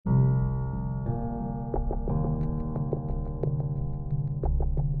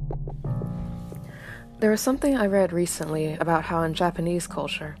There was something I read recently about how in Japanese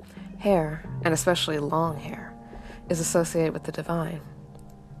culture, hair, and especially long hair, is associated with the divine.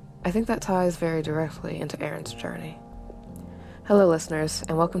 I think that ties very directly into Aaron's journey. Hello listeners,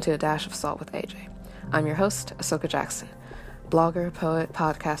 and welcome to A Dash of Salt with AJ. I'm your host, Ahsoka Jackson, blogger, poet,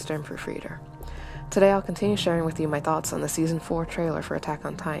 podcaster, and proofreader. Today I'll continue sharing with you my thoughts on the Season 4 trailer for Attack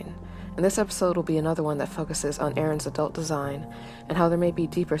on Titan, and this episode will be another one that focuses on Aaron's adult design and how there may be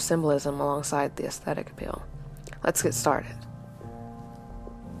deeper symbolism alongside the aesthetic appeal. Let's get started.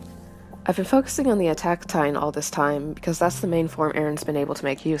 I've been focusing on the Attack Titan all this time because that's the main form Aaron's been able to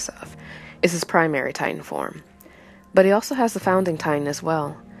make use of. It's his primary Titan form. But he also has the Founding Titan as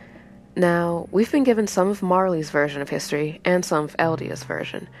well. Now, we've been given some of Marley's version of history and some of Eldia's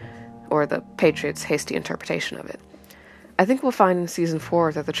version, or the Patriots' hasty interpretation of it. I think we'll find in Season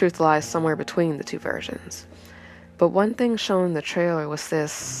 4 that the truth lies somewhere between the two versions. But one thing shown in the trailer was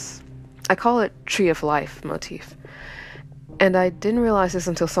this, I call it Tree of Life motif. And I didn't realize this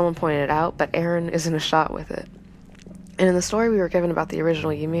until someone pointed it out, but Aaron is in a shot with it. And in the story we were given about the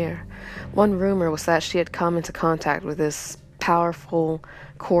original Ymir, one rumor was that she had come into contact with this powerful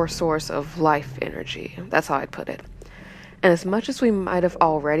core source of life energy. That's how I'd put it. And as much as we might have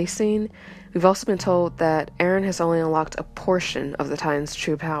already seen, we've also been told that Aaron has only unlocked a portion of the Titan's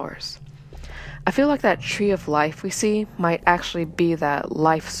true powers. I feel like that tree of life we see might actually be that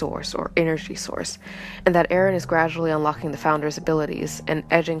life source or energy source, and that Aaron is gradually unlocking the Founder's abilities and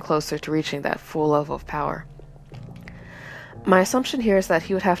edging closer to reaching that full level of power. My assumption here is that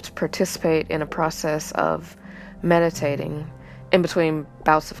he would have to participate in a process of meditating, in between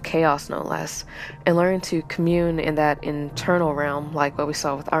bouts of chaos no less, and learning to commune in that internal realm like what we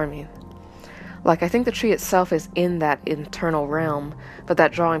saw with Armin. I think the tree itself is in that internal realm, but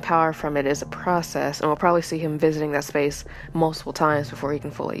that drawing power from it is a process, and we'll probably see him visiting that space multiple times before he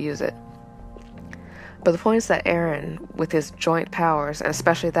can fully use it. But the point is that Aaron, with his joint powers, and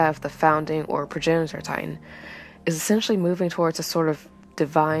especially that of the Founding or Progenitor Titan, is essentially moving towards a sort of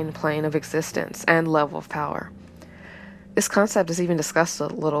divine plane of existence and level of power. This concept is even discussed a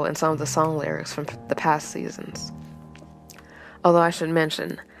little in some of the song lyrics from the past seasons. Although I should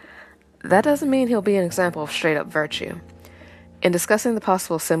mention, that doesn't mean he'll be an example of straight-up virtue. In discussing the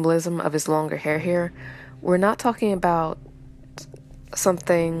possible symbolism of his longer hair here, we're not talking about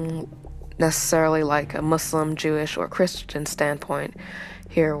something necessarily like a Muslim, Jewish, or Christian standpoint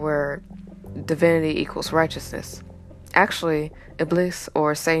here where divinity equals righteousness. Actually, Iblis,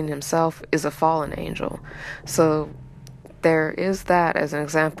 or Satan himself, is a fallen angel, so there is that as an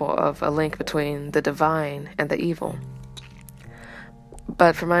example of a link between the divine and the evil.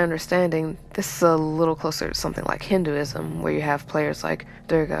 But from my understanding, this is a little closer to something like Hinduism, where you have players like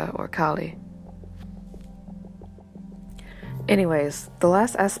Durga or Kali. Anyways, the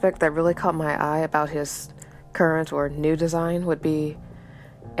last aspect that really caught my eye about his current or new design would be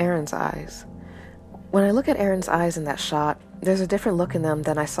Aaron's eyes. When I look at Aaron's eyes in that shot, there's a different look in them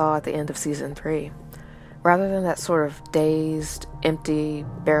than I saw at the end of Season 3. Rather than that sort of dazed, empty,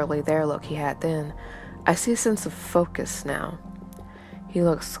 barely there look he had then, I see a sense of focus now. He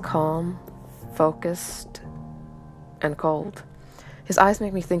looks calm, focused, and cold. His eyes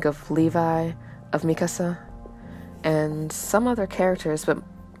make me think of Levi, of Mikasa, and some other characters, but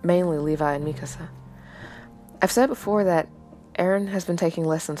mainly Levi and Mikasa. I've said before that Aaron has been taking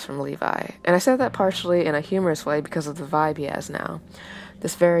lessons from Levi, and I said that partially in a humorous way because of the vibe he has now.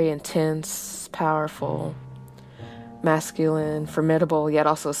 This very intense, powerful, masculine, formidable, yet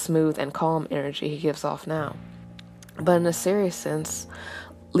also smooth and calm energy he gives off now. But in a serious sense,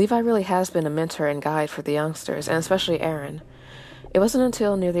 Levi really has been a mentor and guide for the youngsters, and especially Aaron. It wasn't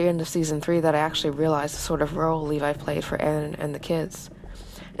until near the end of Season 3 that I actually realized the sort of role Levi played for Aaron and the kids.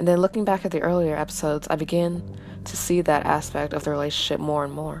 And then looking back at the earlier episodes, I began to see that aspect of the relationship more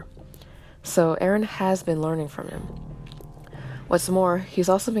and more. So Aaron has been learning from him. What's more, he's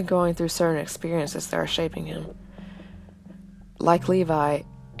also been going through certain experiences that are shaping him. Like Levi,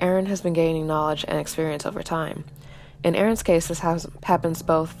 Aaron has been gaining knowledge and experience over time. In Aaron's case, this happens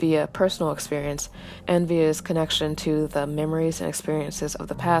both via personal experience and via his connection to the memories and experiences of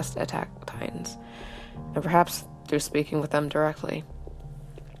the past Attack Titans, and perhaps through speaking with them directly.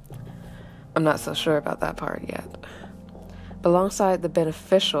 I'm not so sure about that part yet. But alongside the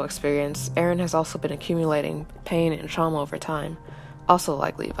beneficial experience, Aaron has also been accumulating pain and trauma over time, also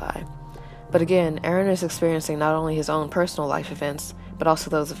like Levi. But again, Aaron is experiencing not only his own personal life events, but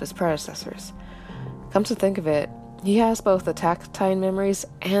also those of his predecessors. Come to think of it, he has both Attack Titan memories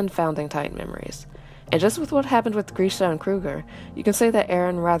and Founding Titan memories. And just with what happened with Grisha and Kruger, you can say that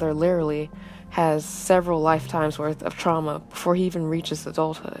Aaron rather literally has several lifetimes worth of trauma before he even reaches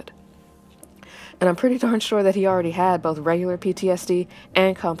adulthood. And I'm pretty darn sure that he already had both regular PTSD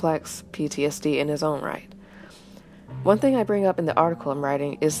and complex PTSD in his own right. One thing I bring up in the article I'm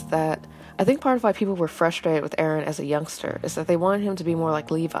writing is that I think part of why people were frustrated with Aaron as a youngster is that they wanted him to be more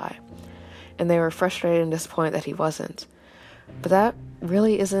like Levi, and they were frustrated and disappointed that he wasn't. But that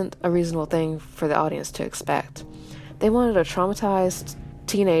really isn't a reasonable thing for the audience to expect. They wanted a traumatized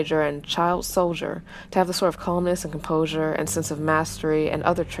teenager and child soldier to have the sort of calmness and composure and sense of mastery and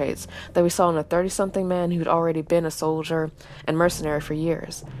other traits that we saw in a 30-something man who'd already been a soldier and mercenary for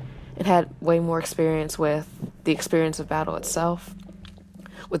years, and had way more experience with the experience of battle itself,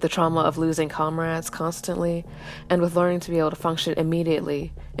 with the trauma of losing comrades constantly, and with learning to be able to function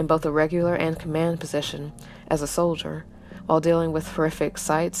immediately in both a regular and command position as a soldier, while dealing with horrific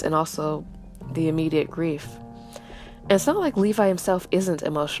sights and also the immediate grief. And it's not like Levi himself isn't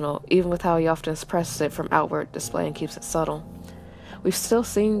emotional, even with how he often suppresses it from outward display and keeps it subtle. We've still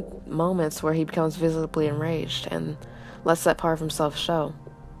seen moments where he becomes visibly enraged and lets that part of himself show,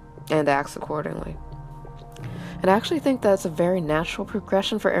 and acts accordingly. And I actually think that's a very natural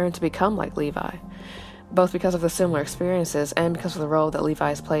progression for Aaron to become like Levi, both because of the similar experiences and because of the role that Levi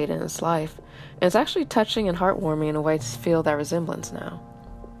has played in his life. And it's actually touching and heartwarming in a way to feel that resemblance now.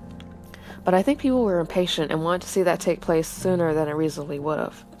 But I think people were impatient and wanted to see that take place sooner than it reasonably would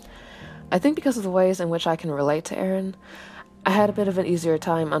have. I think because of the ways in which I can relate to Aaron, I had a bit of an easier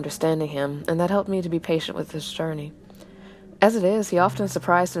time understanding him, and that helped me to be patient with his journey. As it is, he often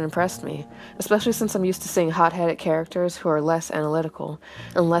surprised and impressed me, especially since I'm used to seeing hot-headed characters who are less analytical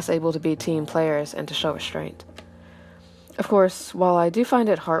and less able to be team players and to show restraint. Of course, while I do find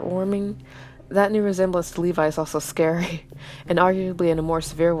it heartwarming, that new resemblance to Levi is also scary, and arguably in a more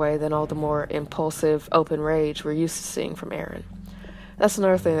severe way than all the more impulsive, open rage we're used to seeing from Aaron. That's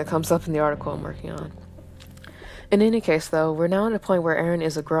another thing that comes up in the article I'm working on. In any case, though, we're now at a point where Aaron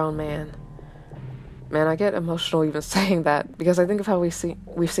is a grown man. Man, I get emotional even saying that, because I think of how we've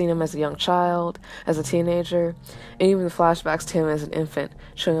seen him as a young child, as a teenager, and even the flashbacks to him as an infant,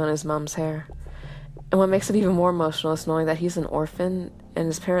 chewing on his mom's hair. And what makes it even more emotional is knowing that he's an orphan, and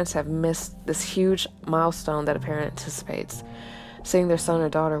his parents have missed this huge milestone that a parent anticipates, seeing their son or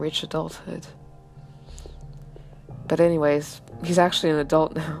daughter reach adulthood. But anyways, he's actually an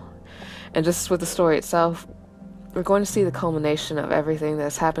adult now. And just with the story itself, we're going to see the culmination of everything that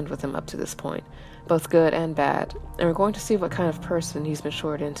has happened with him up to this point, both good and bad, and we're going to see what kind of person he's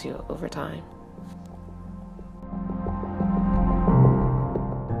matured into over time.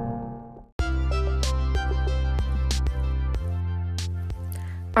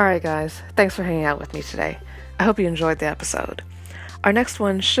 Alright guys, thanks for hanging out with me today. I hope you enjoyed the episode. Our next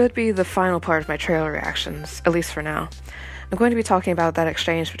one should be the final part of my trailer reactions, at least for now. I'm going to be talking about that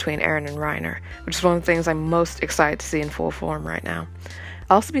exchange between Aaron and Reiner, which is one of the things I'm most excited to see in full form right now.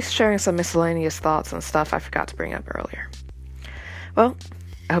 I'll also be sharing some miscellaneous thoughts on stuff I forgot to bring up earlier. Well,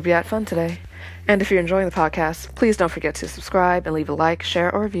 I hope you had fun today. And if you're enjoying the podcast, please don't forget to subscribe and leave a like,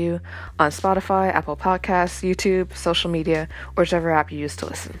 share, or review on Spotify, Apple Podcasts, YouTube, social media, or whichever app you use to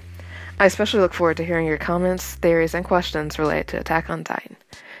listen. I especially look forward to hearing your comments, theories, and questions related to Attack on Titan.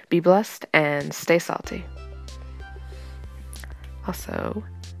 Be blessed and stay salty. Also,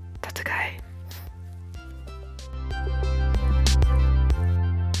 Tatakai.